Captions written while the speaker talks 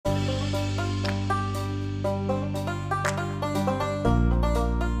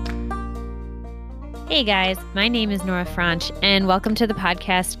Hey guys, my name is Nora Franch, and welcome to the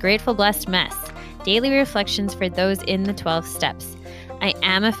podcast Grateful Blessed Mess, daily reflections for those in the 12 steps. I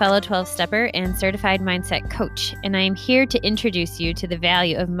am a fellow 12-stepper and certified mindset coach, and I am here to introduce you to the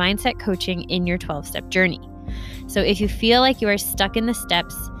value of mindset coaching in your 12-step journey. So if you feel like you are stuck in the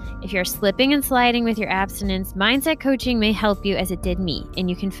steps, if you're slipping and sliding with your abstinence, mindset coaching may help you as it did me, and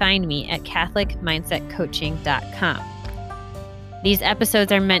you can find me at CatholicMindsetCoaching.com. These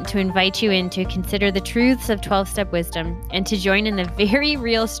episodes are meant to invite you in to consider the truths of 12-step wisdom and to join in the very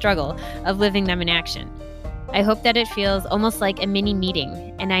real struggle of living them in action. I hope that it feels almost like a mini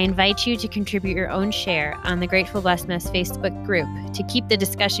meeting, and I invite you to contribute your own share on the Grateful Blessed Mess Facebook group to keep the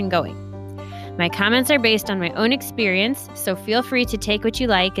discussion going. My comments are based on my own experience, so feel free to take what you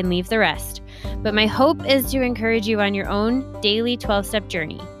like and leave the rest. But my hope is to encourage you on your own daily 12-step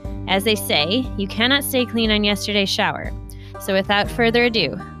journey. As they say, you cannot stay clean on yesterday's shower. So without further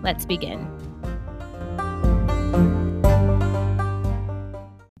ado, let's begin.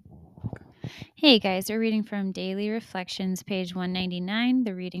 Hey guys, we're reading from Daily Reflections, page 199,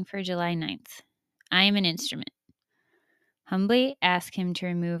 the reading for July 9th. I am an instrument. Humbly ask him to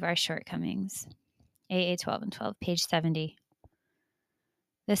remove our shortcomings. AA 12 and 12, page 70.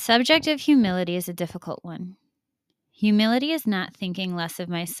 The subject of humility is a difficult one. Humility is not thinking less of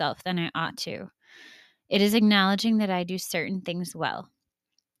myself than I ought to. It is acknowledging that I do certain things well.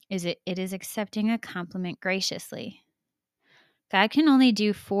 It is accepting a compliment graciously. God can only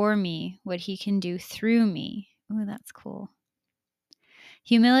do for me what he can do through me. Oh, that's cool.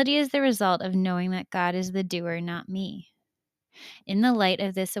 Humility is the result of knowing that God is the doer, not me. In the light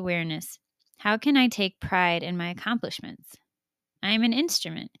of this awareness, how can I take pride in my accomplishments? I am an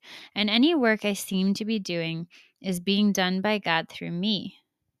instrument, and any work I seem to be doing is being done by God through me.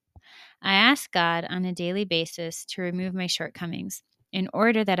 I ask God on a daily basis to remove my shortcomings in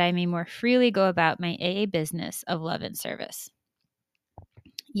order that I may more freely go about my AA business of love and service.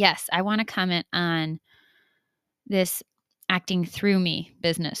 Yes, I want to comment on this acting through me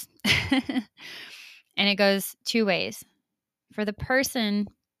business. And it goes two ways. For the person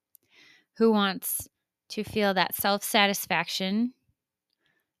who wants to feel that self-satisfaction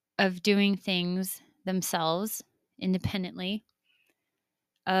of doing things themselves independently,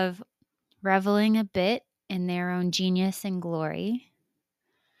 of reveling a bit in their own genius and glory,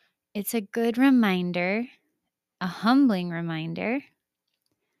 it's a good reminder, a humbling reminder,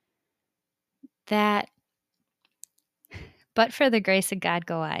 that but for the grace of God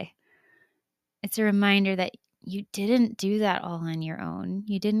go I. It's a reminder that you didn't do that all on your own.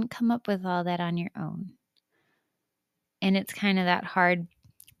 You didn't come up with all that on your own. And it's kind of that hard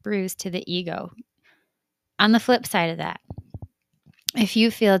bruise to the ego. On the flip side of that, if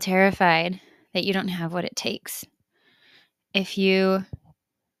you feel terrified that you don't have what it takes, if you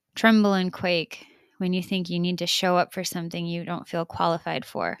tremble and quake when you think you need to show up for something you don't feel qualified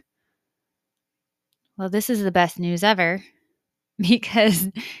for, well, this is the best news ever, because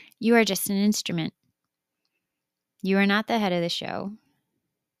you are just an instrument. You are not the head of the show.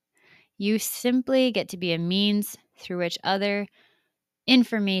 You simply get to be a means through which other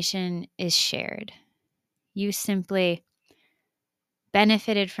information is shared. You simply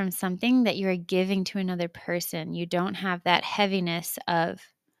benefited from something that you are giving to another person. You don't have that heaviness of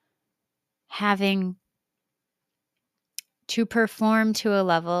having to perform to a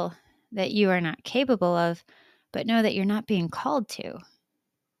level that you are not capable of, but know that you're not being called to.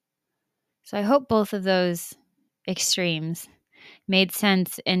 So I hope both of those extremes made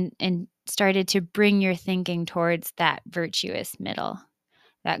sense and started to bring your thinking towards that virtuous middle,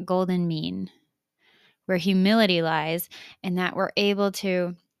 that golden mean, where humility lies, and that we're able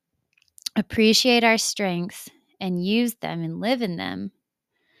to appreciate our strengths and use them and live in them,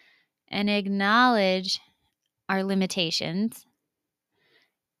 and acknowledge our limitations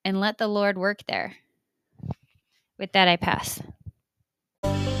and let the Lord work there. With that, I pass.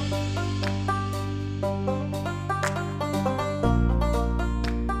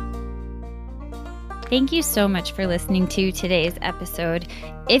 Thank you so much for listening to today's episode.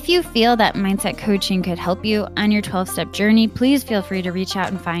 If you feel that mindset coaching could help you on your 12-step journey, please feel free to reach out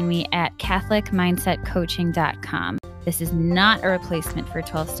and find me at CatholicMindsetCoaching.com. This is not a replacement for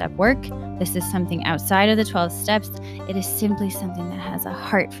 12-step work. This is something outside of the 12 steps. It is simply something that has a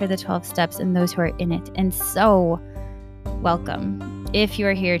heart for the 12 steps and those who are in it. And so, welcome. If you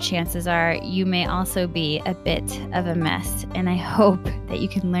are here, chances are you may also be a bit of a mess, and I hope that you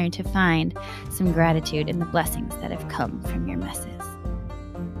can learn to find some gratitude in the blessings that have come from your messes.